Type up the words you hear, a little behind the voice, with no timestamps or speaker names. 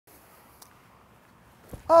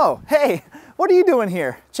Oh, hey, what are you doing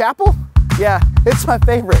here? Chapel? Yeah, it's my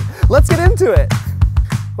favorite. Let's get into it.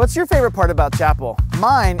 What's your favorite part about chapel?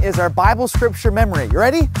 Mine is our Bible scripture memory. You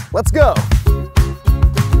ready? Let's go.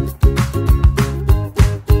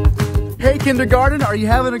 Hey, kindergarten, are you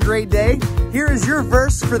having a great day? Here is your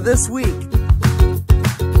verse for this week.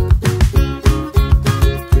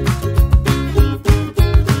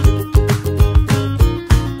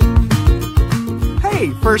 Hey,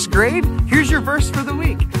 first grade, here's your verse for the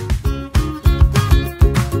week.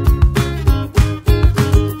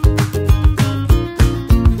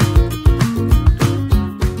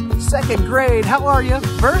 Second grade, how are you?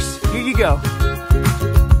 Verse, here you go.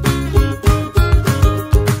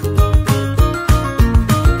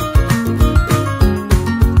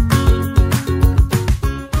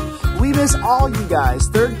 We miss all you guys.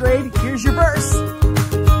 Third grade, here's your verse.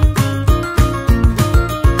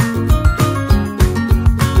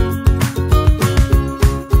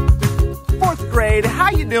 Fourth grade, how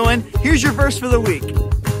you doing? Here's your verse for the week.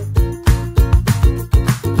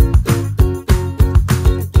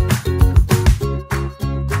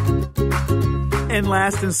 And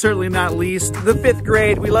last and certainly not least, the fifth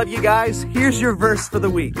grade. We love you guys. Here's your verse for the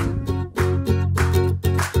week.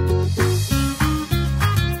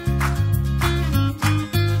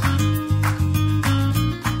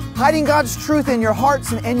 Hiding God's truth in your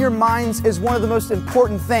hearts and in your minds is one of the most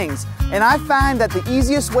important things. And I find that the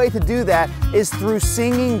easiest way to do that is through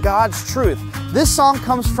singing God's truth. This song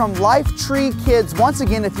comes from Life Tree Kids. Once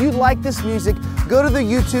again, if you like this music, go to the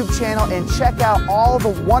YouTube channel and check out all the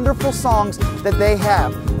wonderful songs that they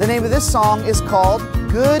have. The name of this song is called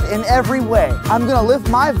Good in Every Way. I'm going to lift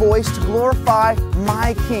my voice to glorify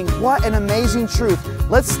my King. What an amazing truth.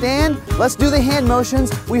 Let's stand, let's do the hand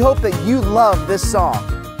motions. We hope that you love this song.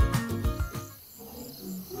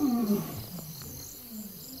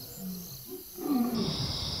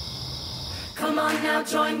 Come on now,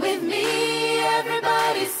 join with me,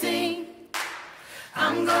 everybody sing.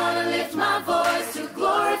 I'm gonna lift my voice to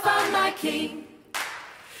glorify my King.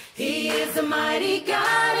 He is a mighty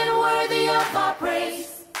God and worthy of our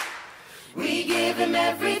praise. We give Him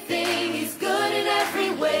everything, He's good in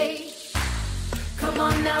every way. Come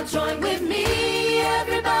on now, join with me,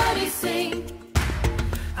 everybody sing.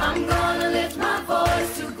 I'm gonna lift my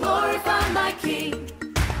voice to glorify my King.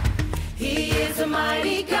 He is a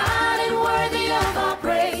mighty God and worthy of our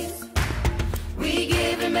praise. We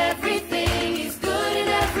give Him everything, He's good in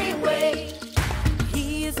every way.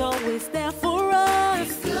 He is always there for us.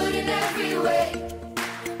 He's good in every way.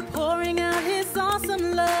 Pouring out His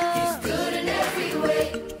awesome love. He's good in every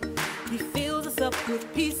way. He fills us up with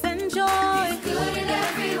peace and joy. He's good in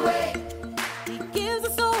every way. He gives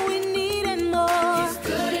us all we need and more. He's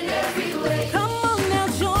good in every way. Come on now,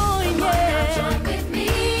 join, Come on now, join with me,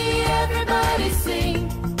 everybody sing.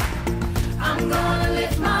 I'm gonna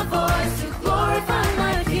lift my voice to glorify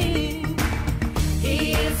my King.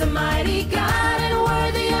 He is a mighty God and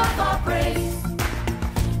worthy of our praise.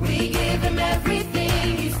 We give Him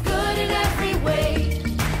everything, He's good in every way.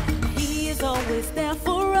 He is always there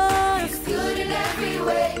for us. He's good in every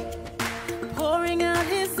way. Pouring out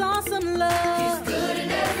His awesome love. He's good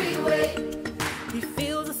in every way. He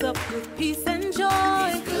fills us up with peace and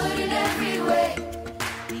joy. He's good in every way.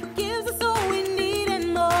 He gives us all we need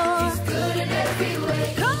and more. He's good in every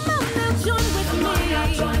way. Come on now, join with Come me. on now,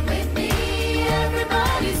 join with me,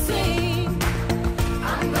 everybody sing.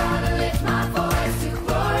 I'm gonna lift my voice to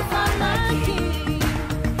glorify my King.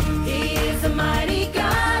 He is a mighty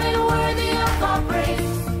God and worthy of our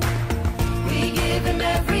praise. We give Him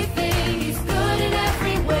everything, He's good in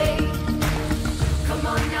every way. Come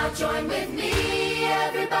on now, join with me,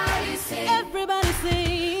 everybody sing. Everybody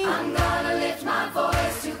sing. I'm gonna lift my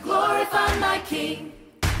voice to glorify my King.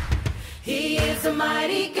 He is a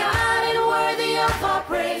mighty God and worthy of our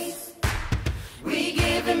praise. We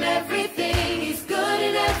give Him everything, He's good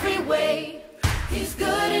in every way. He's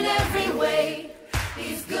good in every way.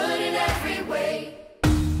 He's good in every way.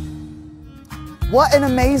 What an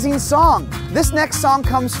amazing song. This next song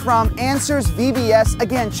comes from Answers VBS.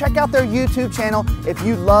 Again, check out their YouTube channel if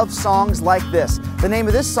you love songs like this. The name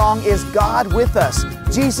of this song is God With Us.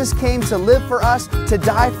 Jesus came to live for us, to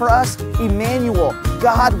die for us. Emmanuel,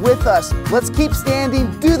 God with us. Let's keep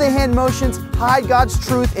standing, do the hand motions, hide God's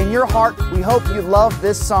truth in your heart. We hope you love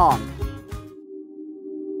this song.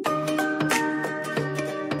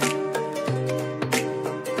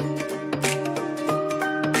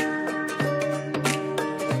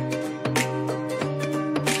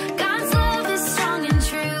 God's love is strong and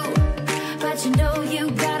true, but you know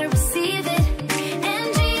you gotta receive it.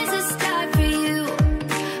 And Jesus died for you,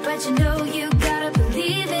 but you know you gotta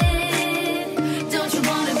believe it. Don't you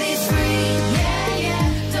wanna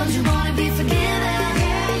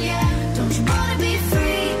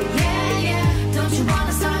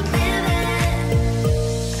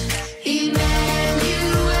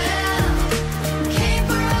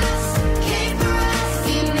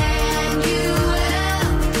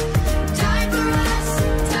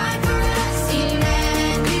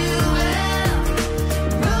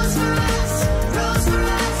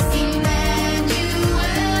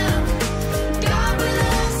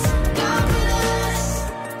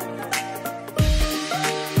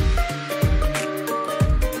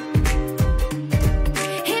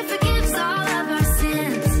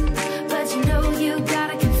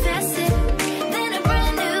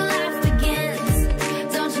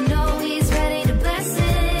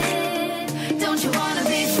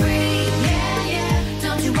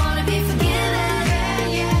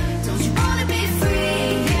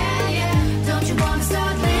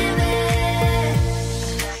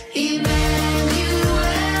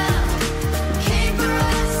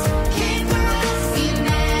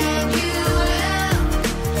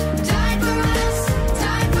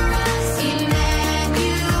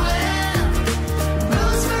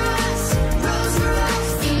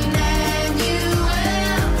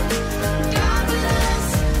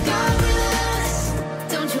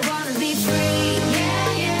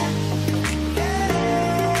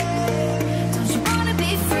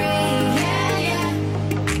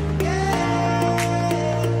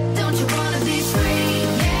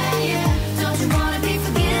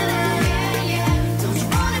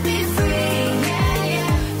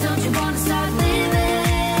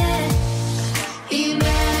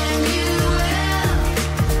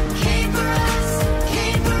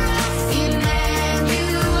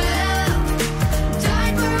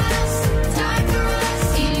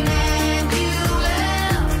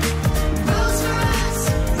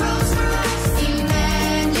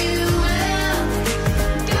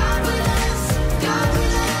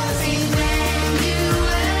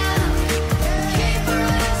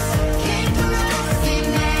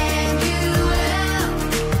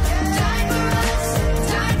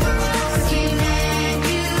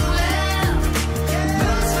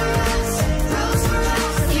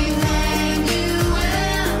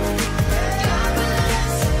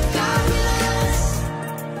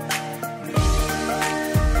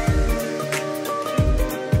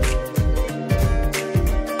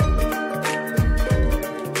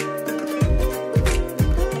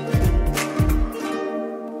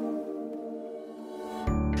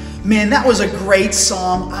Man, that was a great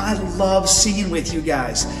song. I love singing with you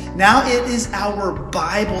guys. Now it is our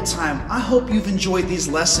Bible time. I hope you've enjoyed these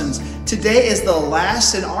lessons. Today is the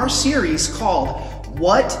last in our series called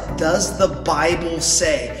What Does the Bible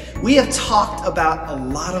Say? We have talked about a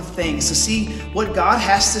lot of things to see what God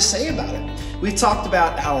has to say about it. We've talked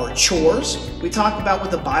about our chores. We talked about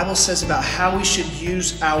what the Bible says about how we should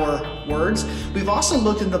use our words. We've also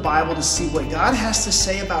looked in the Bible to see what God has to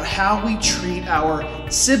say about how we treat our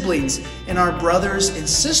siblings and our brothers and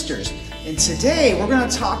sisters. And today we're going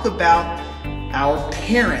to talk about our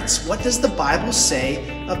parents. What does the Bible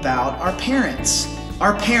say about our parents?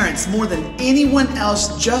 Our parents, more than anyone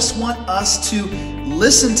else, just want us to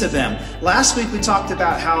listen to them. Last week we talked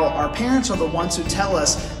about how our parents are the ones who tell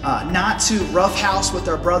us not to roughhouse with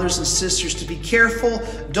our brothers and sisters, to be careful,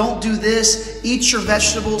 don't do this, eat your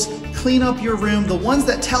vegetables, clean up your room, the ones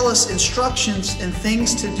that tell us instructions and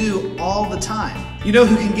things to do all the time. You know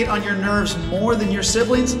who can get on your nerves more than your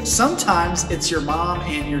siblings? Sometimes it's your mom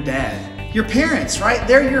and your dad. Your parents, right?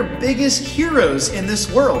 They're your biggest heroes in this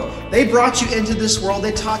world. They brought you into this world.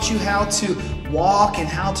 They taught you how to walk and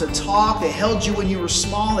how to talk. They held you when you were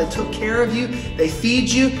small. They took care of you. They feed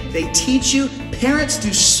you. They teach you. Parents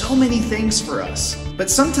do so many things for us. But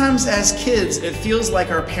sometimes as kids, it feels like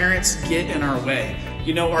our parents get in our way.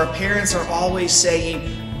 You know, our parents are always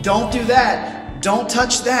saying, don't do that. Don't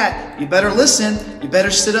touch that. You better listen. You better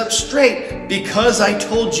sit up straight because I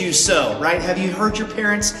told you so, right? Have you heard your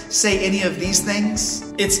parents say any of these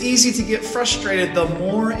things? It's easy to get frustrated the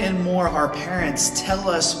more and more our parents tell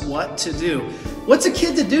us what to do. What's a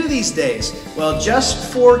kid to do these days? Well,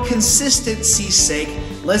 just for consistency's sake,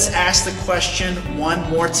 let's ask the question one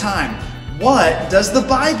more time. What does the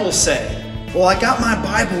Bible say? Well, I got my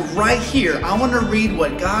Bible right here. I want to read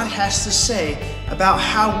what God has to say about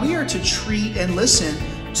how we are to treat and listen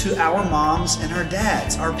to our moms and our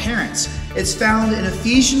dads, our parents. It's found in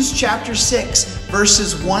Ephesians chapter 6,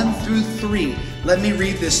 verses 1 through 3. Let me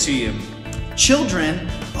read this to you. Children,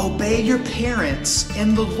 obey your parents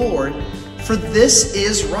in the Lord, for this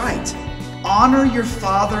is right. Honor your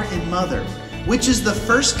father and mother, which is the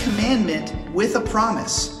first commandment with a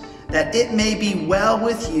promise, that it may be well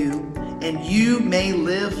with you and you may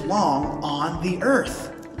live long on the earth.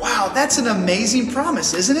 Wow, that's an amazing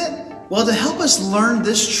promise, isn't it? Well, to help us learn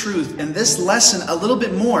this truth and this lesson a little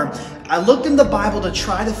bit more, I looked in the Bible to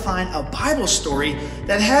try to find a Bible story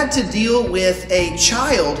that had to deal with a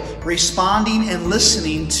child responding and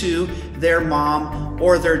listening to their mom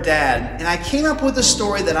or their dad. And I came up with a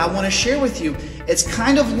story that I want to share with you. It's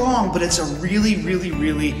kind of long, but it's a really, really,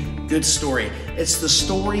 really good story. It's the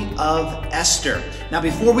story of Esther. Now,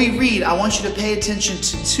 before we read, I want you to pay attention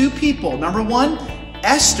to two people. Number one,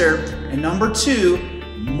 Esther, and number two,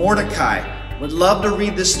 Mordecai. Would love to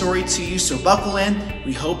read this story to you, so buckle in.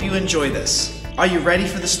 We hope you enjoy this. Are you ready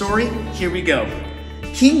for the story? Here we go.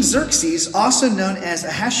 King Xerxes, also known as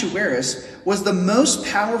Ahasuerus, was the most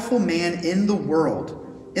powerful man in the world.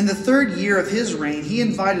 In the 3rd year of his reign, he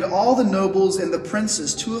invited all the nobles and the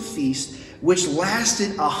princes to a feast which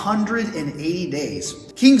lasted 180 days.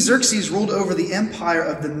 King Xerxes ruled over the empire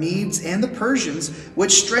of the Medes and the Persians,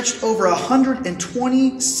 which stretched over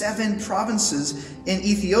 127 provinces in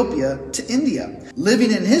Ethiopia to India. Living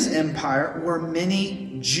in his empire were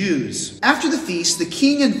many Jews. After the feast, the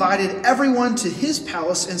king invited everyone to his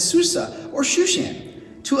palace in Susa, or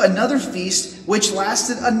Shushan, to another feast which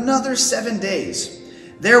lasted another 7 days.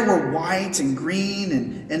 There were white and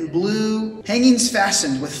green and blue hangings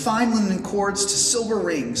fastened with fine linen cords to silver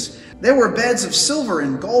rings. There were beds of silver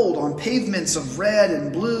and gold on pavements of red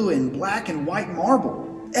and blue and black and white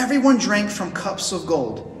marble. Everyone drank from cups of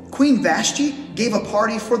gold. Queen Vashti gave a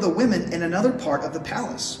party for the women in another part of the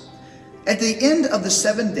palace. At the end of the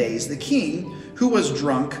 7 days, the king, who was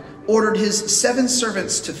drunk, ordered his 7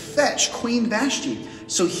 servants to fetch Queen Vashti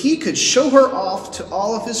so he could show her off to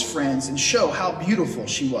all of his friends and show how beautiful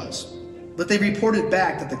she was. But they reported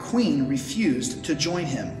back that the queen refused to join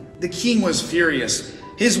him. The king was furious.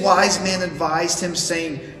 His wise men advised him,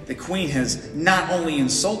 saying, "The queen has not only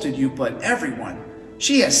insulted you, but everyone.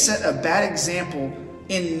 She has set a bad example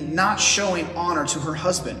in not showing honor to her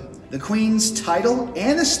husband." The queen's title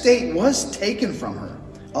and estate was taken from her.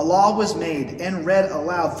 A law was made and read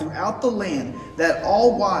aloud throughout the land that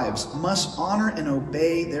all wives must honor and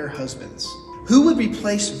obey their husbands. Who would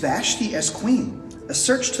replace Vashti as queen? A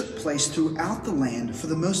search took place throughout the land for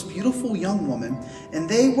the most beautiful young woman, and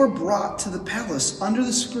they were brought to the palace under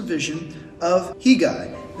the supervision of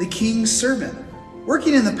Hegai, the king's servant.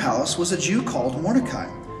 Working in the palace was a Jew called Mordecai.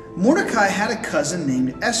 Mordecai had a cousin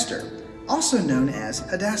named Esther, also known as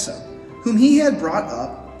Hadassah, whom he had brought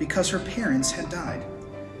up because her parents had died.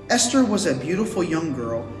 Esther was a beautiful young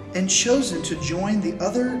girl and chosen to join the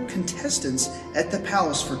other contestants at the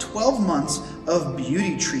palace for 12 months of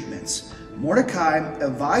beauty treatments. Mordecai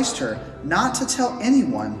advised her not to tell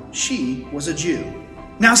anyone she was a Jew.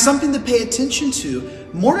 Now, something to pay attention to,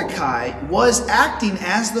 Mordecai was acting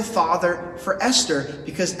as the father for Esther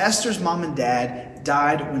because Esther's mom and dad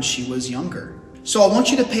died when she was younger. So I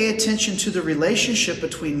want you to pay attention to the relationship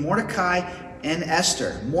between Mordecai and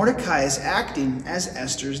Esther. Mordecai is acting as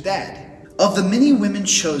Esther's dad. Of the many women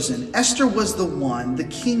chosen, Esther was the one the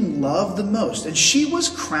king loved the most, and she was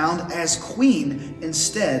crowned as queen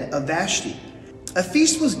instead of Vashti. A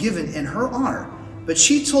feast was given in her honor, but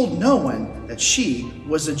she told no one that she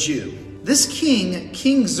was a Jew. This king,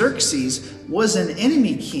 King Xerxes, was an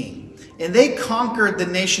enemy king, and they conquered the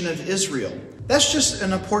nation of Israel. That's just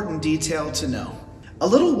an important detail to know. A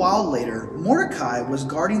little while later, Mordecai was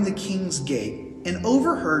guarding the king's gate and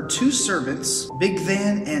overheard two servants,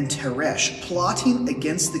 Bigthan and Teresh, plotting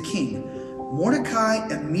against the king. Mordecai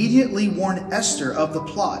immediately warned Esther of the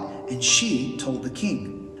plot, and she told the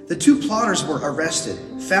king. The two plotters were arrested,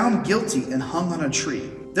 found guilty, and hung on a tree.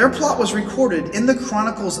 Their plot was recorded in the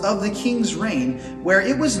Chronicles of the king's reign, where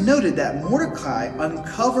it was noted that Mordecai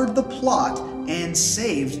uncovered the plot and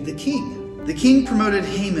saved the king. The king promoted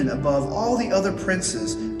Haman above all the other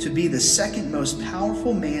princes to be the second most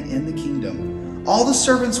powerful man in the kingdom. All the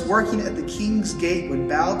servants working at the king's gate would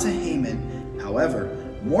bow to Haman. However,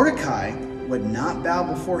 Mordecai would not bow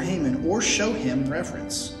before Haman or show him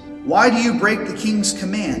reverence. "Why do you break the king's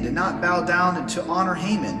command and not bow down to honor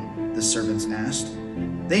Haman?" the servants asked.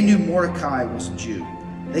 They knew Mordecai was a Jew.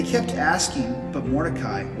 They kept asking, but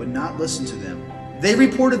Mordecai would not listen to them. They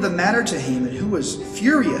reported the matter to Haman, who was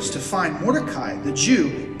furious to find Mordecai, the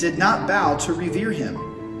Jew, did not bow to revere him.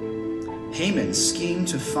 Haman schemed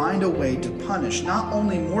to find a way to punish not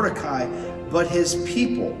only Mordecai, but his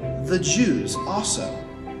people, the Jews, also.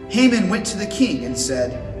 Haman went to the king and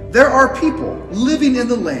said, "There are people living in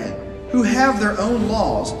the land who have their own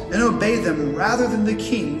laws and obey them rather than the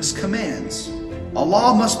king's commands. A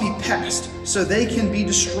law must be passed so they can be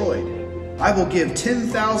destroyed. I will give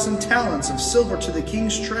 10,000 talents of silver to the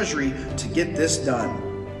king's treasury to get this done."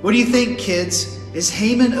 What do you think, kids? Is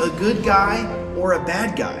Haman a good guy or a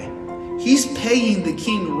bad guy? He's paying the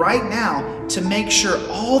king right now to make sure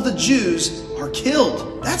all the Jews are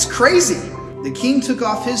killed. That's crazy. The king took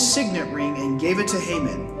off his signet ring and gave it to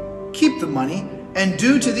Haman. "Keep the money and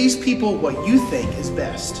do to these people what you think is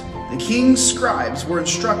best." The king's scribes were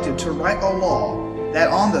instructed to write a law that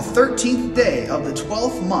on the 13th day of the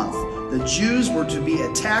 12th month, the Jews were to be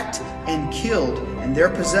attacked and killed and their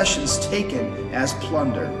possessions taken as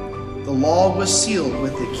plunder. The law was sealed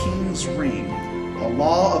with the king's ring. The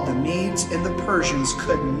law of the Medes and the Persians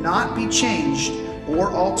could not be changed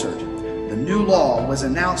or altered. The new law was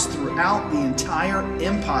announced throughout the entire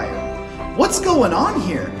empire. What's going on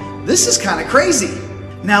here? This is kind of crazy.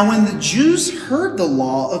 Now, when the Jews heard the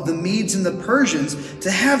law of the Medes and the Persians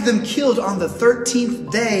to have them killed on the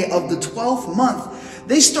 13th day of the 12th month,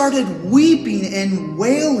 they started weeping and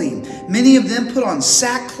wailing. Many of them put on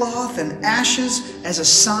sackcloth and ashes as a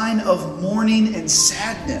sign of mourning and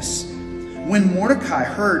sadness. When Mordecai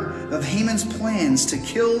heard of Haman's plans to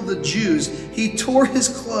kill the Jews, he tore his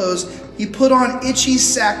clothes, he put on itchy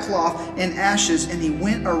sackcloth and ashes, and he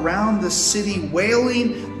went around the city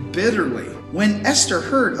wailing bitterly. When Esther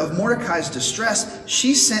heard of Mordecai's distress,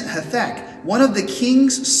 she sent Hathach, one of the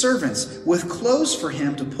king's servants, with clothes for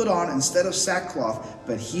him to put on instead of sackcloth,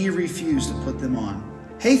 but he refused to put them on.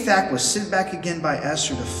 Hathach was sent back again by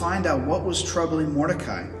Esther to find out what was troubling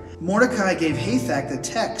Mordecai. Mordecai gave Hathach the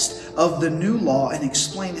text of the new law and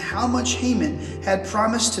explained how much Haman had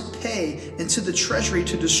promised to pay into the treasury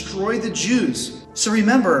to destroy the Jews. So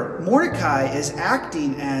remember, Mordecai is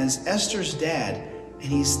acting as Esther's dad,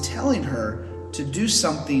 and he's telling her to do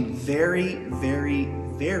something very, very,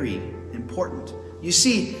 very important. You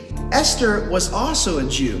see, Esther was also a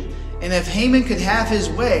Jew, and if Haman could have his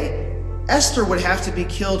way, Esther would have to be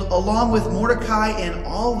killed along with Mordecai and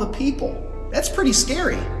all the people. That's pretty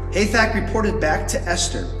scary. Hathach reported back to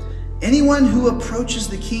Esther, "Anyone who approaches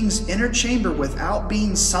the king's inner chamber without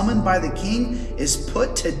being summoned by the king is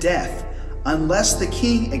put to death, unless the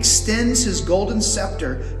king extends his golden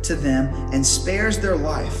scepter to them and spares their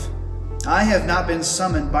life. I have not been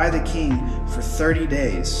summoned by the king for 30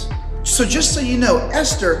 days. So just so you know,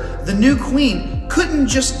 Esther, the new queen, couldn't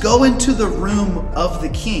just go into the room of the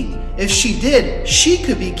king. If she did, she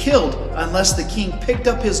could be killed unless the king picked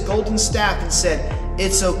up his golden staff and said,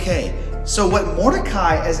 "It's okay." So what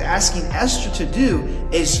Mordecai is asking Esther to do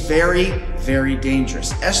is very, very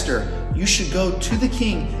dangerous. Esther, you should go to the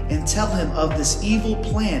king and tell him of this evil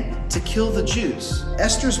plan to kill the Jews."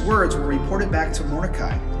 Esther's words were reported back to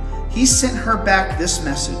Mordecai. He sent her back this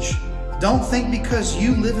message: "Don't think because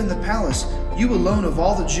you live in the palace, you alone of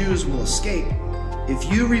all the Jews will escape. If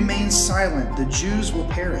you remain silent, the Jews will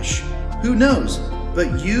perish. Who knows,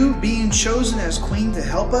 but you being chosen as queen to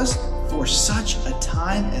help us for such a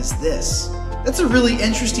time as this." That's a really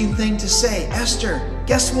interesting thing to say. Esther,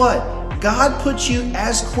 guess what? God put you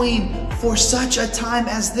as queen for such a time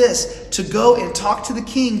as this, to go and talk to the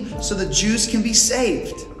king so the Jews can be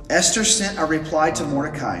saved. Esther sent a reply to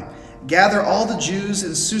Mordecai: "Gather all the Jews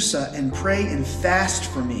in Susa and pray and fast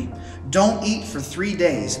for me. Don't eat for 3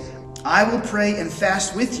 days. I will pray and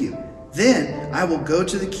fast with you. Then I will go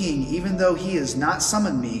to the king, even though he has not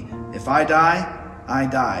summoned me. If I die, I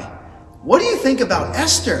die." What do you think about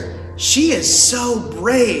Esther? She is so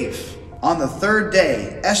brave. On the 3rd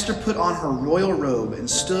day, Esther put on her royal robe and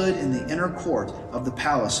stood in the inner court of the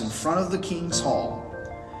palace in front of the king's hall.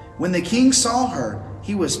 When the king saw her,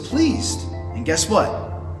 he was pleased. And guess what?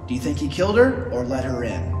 Do you think he killed her or let her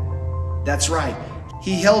in? That's right.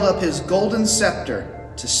 He held up his golden scepter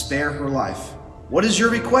to spare her life. "What is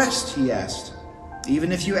your request?" he asked.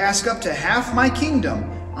 "Even if you ask up to half my kingdom,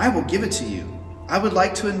 I will give it to you. I would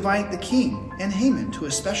like to invite the king and Haman to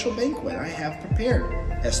a special banquet I have prepared,"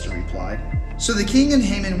 Esther replied. So the king and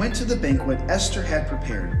Haman went to the banquet Esther had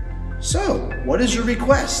prepared. "So, what is your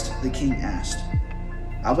request?" the king asked.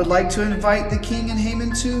 "I would like to invite the king and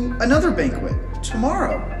Haman to another banquet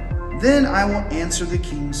tomorrow. Then I will answer the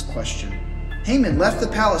king's question." Haman left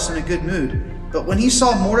the palace in a good mood, but when he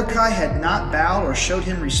saw Mordecai had not bowed or showed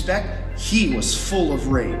him respect, he was full of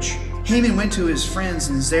rage. Haman went to his friends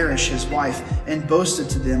and Zeresh, his wife, and boasted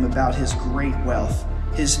to them about his great wealth,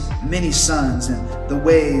 his many sons, and the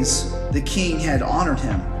ways the king had honored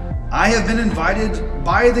him. "I have been invited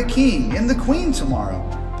by the king and the queen tomorrow,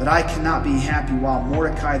 but I cannot be happy while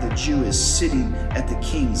Mordecai the Jew is sitting at the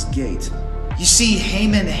king's gate." You see,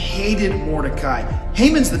 Haman hated Mordecai.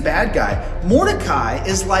 Haman's the bad guy. Mordecai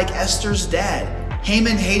is like Esther's dad.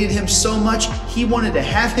 Haman hated him so much he wanted to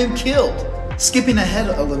have him killed. Skipping ahead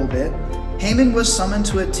a little bit, Haman was summoned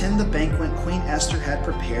to attend the banquet Queen Esther had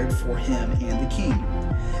prepared for him and the king.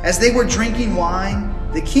 As they were drinking wine,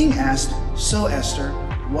 the king asked, "So Esther,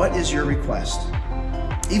 what is your request?"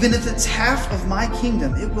 "Even if it's half of my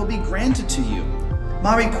kingdom, it will be granted to you.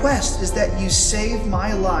 My request is that you save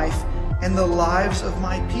my life and the lives of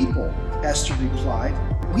my people," Esther replied.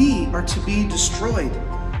 "We are to be destroyed."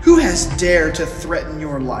 "Who has dared to threaten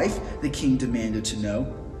your life?" the king demanded to know.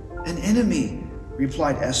 "An enemy,"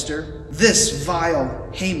 replied Esther. "This vile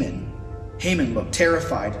Haman." Haman looked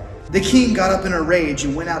terrified. The king got up in a rage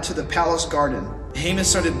and went out to the palace garden. Haman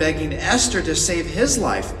started begging Esther to save his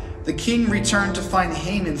life. The king returned to find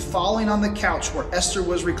Haman falling on the couch where Esther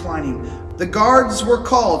was reclining. The guards were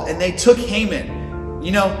called and they took Haman.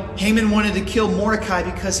 You know, Haman wanted to kill Mordecai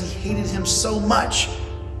because he hated him so much.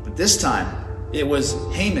 But this time, it was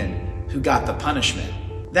Haman who got the punishment.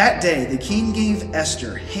 That day, the king gave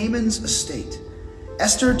Esther Haman's estate.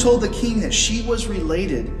 Esther told the king that she was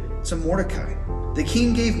related to Mordecai. The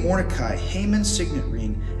king gave Mordecai Haman's signet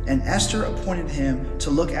ring, and Esther appointed him to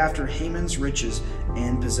look after Haman's riches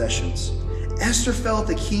and possessions. Esther fell at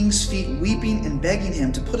the king's feet, weeping and begging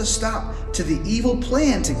him to put a stop to the evil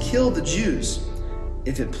plan to kill the Jews.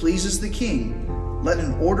 If it pleases the king, let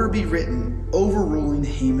an order be written overruling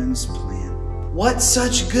Haman's plan. What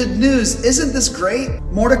such good news! Isn't this great?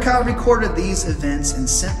 Mordecai recorded these events and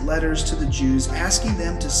sent letters to the Jews asking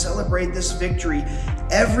them to celebrate this victory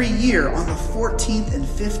every year on the 14th and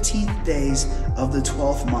 15th days of the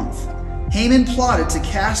 12th month. Haman plotted to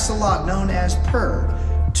cast a lot known as Pur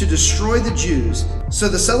to destroy the Jews, so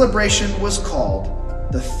the celebration was called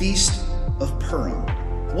the Feast of Purim.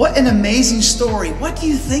 What an amazing story. What do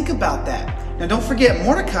you think about that? Now don't forget,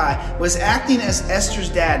 Mordecai was acting as Esther's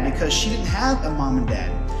dad because she didn't have a mom and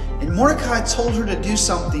dad. And Mordecai told her to do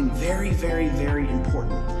something very, very, very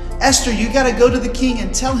important. "Esther, you got to go to the king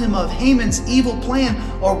and tell him of Haman's evil plan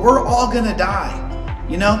or we're all going to die."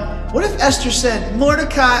 You know, what if Esther said,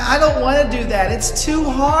 "Mordecai, I don't want to do that. It's too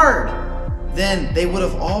hard." Then they would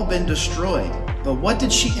have all been destroyed. But what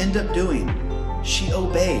did she end up doing? She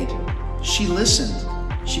obeyed. She listened.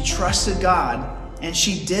 She trusted God. And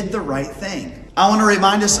she did the right thing. I want to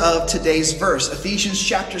remind us of today's verse, Ephesians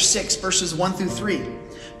chapter 6, verses 1 through 3.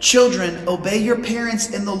 "Children, obey your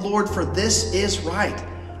parents in the Lord, for this is right.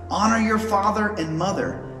 Honor your father and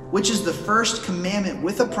mother, which is the first commandment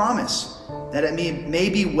with a promise, that it may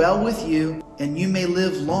be well with you and you may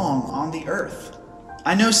live long on the earth."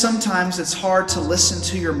 I know sometimes it's hard to listen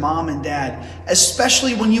to your mom and dad,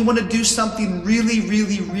 especially when you want to do something really,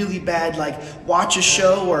 really, really bad, like watch a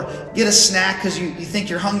show or get a snack because you think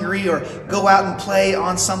you're hungry, or go out and play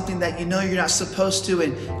on something that you know you're not supposed to,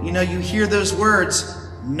 and you hear those words,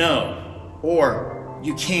 no, or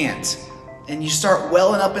you can't. And you start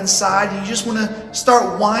welling up inside, and you just want to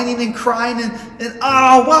start whining and crying and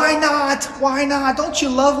oh, why not? Why not? Don't you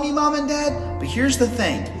love me, mom and dad? But here's the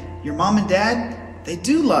thing. Your mom and dad, they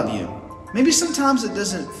do love you. Maybe sometimes it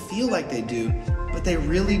doesn't feel like they do, but they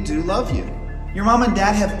really do love you. Your mom and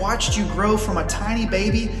dad have watched you grow from a tiny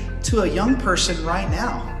baby to a young person right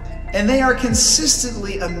now. And they are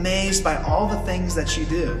consistently amazed by all the things that you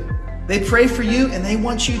do. They pray for you, and they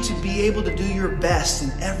want you to be able to do your best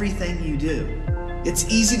in everything you do. It's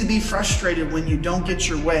easy to be frustrated when you don't get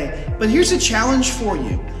your way, but here's a challenge for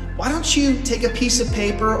you. Why don't you take a piece of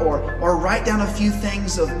paper or write down a few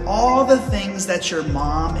things of all the things that your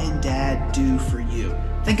mom and dad do for you?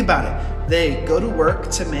 Think about it. They go to work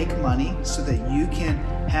to make money so that you can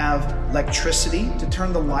have electricity to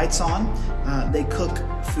turn the lights on. They cook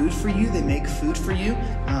food for you. They make food for you.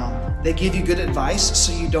 They give you good advice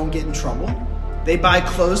so you don't get in trouble. They buy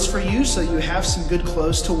clothes for you so you have some good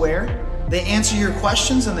clothes to wear. They answer your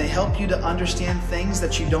questions, and they help you to understand things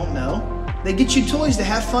that you don't know. They get you toys to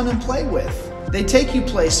have fun and play with. They take you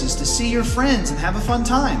places to see your friends and have a fun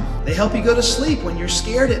time. They help you go to sleep when you're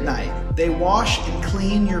scared at night. They wash and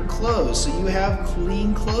clean your clothes so you have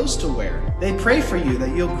clean clothes to wear. They pray for you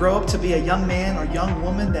that you'll grow up to be a young man or young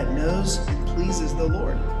woman that knows and pleases the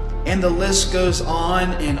Lord. And the list goes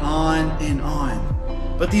on and on and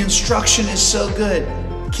on. But the instruction is so good.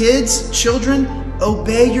 Kids, children,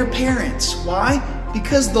 obey your parents. Why?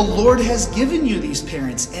 Because the Lord has given you these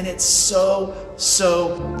parents, and it's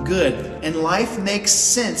so good. And life makes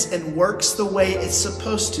sense and works the way it's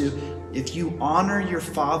supposed to if you honor your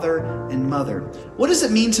father and mother. What does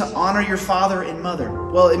it mean to honor your father and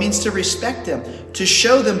mother? Well, it means to respect them, to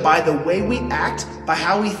show them by the way we act, by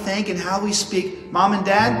how we think and how we speak. Mom and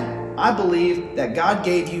dad, I believe that God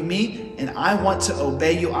gave you me, and I want to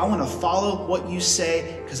obey you. I want to follow what you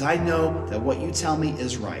say because I know that what you tell me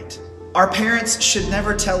is right. Our parents should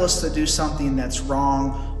never tell us to do something that's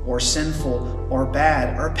wrong or sinful or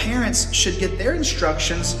bad. Our parents should get their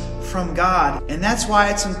instructions from God. And that's why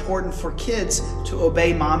it's important for kids to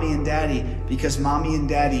obey mommy and daddy, because mommy and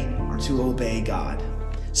daddy are to obey God.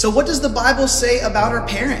 So what does the Bible say about our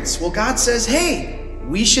parents? Well, God says, hey,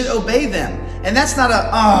 we should obey them. And that's not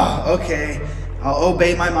okay, I'll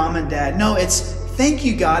obey my mom and dad. No, it's thank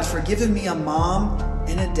you, God, for giving me a mom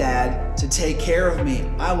and a dad to take care of me.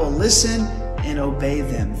 I will listen and obey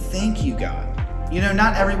them. Thank you, God.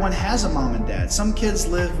 Not everyone has a mom and dad. Some kids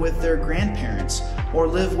live with their grandparents or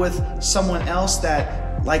live with someone else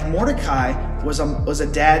that, like Mordecai, was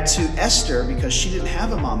a dad to Esther because she didn't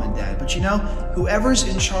have a mom and dad. But whoever's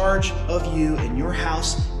in charge of you in your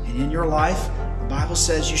house and in your life, the Bible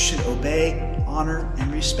says you should obey, honor,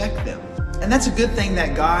 and respect them. And that's a good thing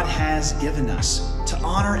that God has given us, to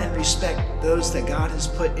honor and respect those that God has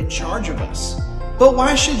put in charge of us. But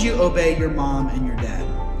why should you obey your mom and your dad?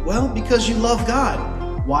 Well, because you love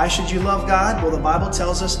God. Why should you love God? Well, the Bible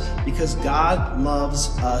tells us because God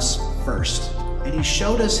loves us first. And He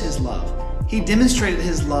showed us His love. He demonstrated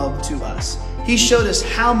His love to us. He showed us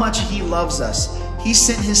how much He loves us. He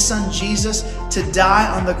sent His Son Jesus to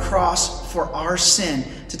die on the cross for our sin,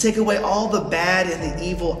 to take away all the bad and the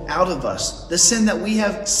evil out of us, the sin that we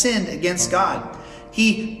have sinned against God.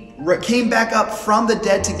 He came back up from the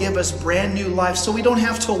dead to give us brand new life, so we don't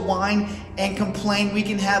have to whine and complain. We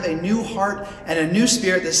can have a new heart and a new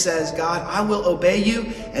spirit that says, God, I will obey you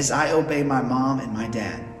as I obey my mom and my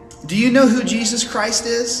dad. Do you know who Jesus Christ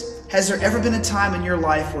is? Has there ever been a time in your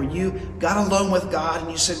life where you got alone with God and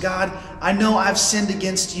you said, God, I know I've sinned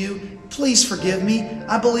against you. Please forgive me.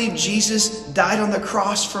 I believe Jesus died on the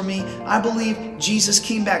cross for me. I believe Jesus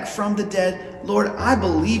came back from the dead. Lord, I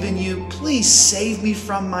believe in you. Please save me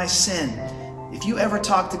from my sin. If you ever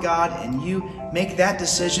talk to God and you make that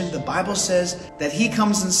decision, the Bible says that He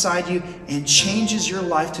comes inside you and changes your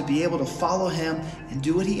life to be able to follow Him and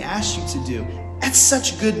do what He asks you to do. That's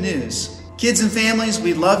such good news. Kids and families,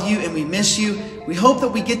 we love you and we miss you. We hope that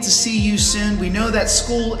we get to see you soon. We know that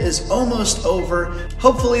school is almost over.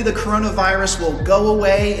 Hopefully the coronavirus will go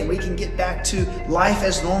away and we can get back to life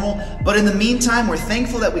as normal. But in the meantime, we're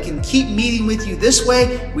thankful that we can keep meeting with you this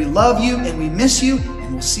way. We love you and we miss you,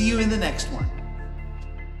 and we'll see you in the next one.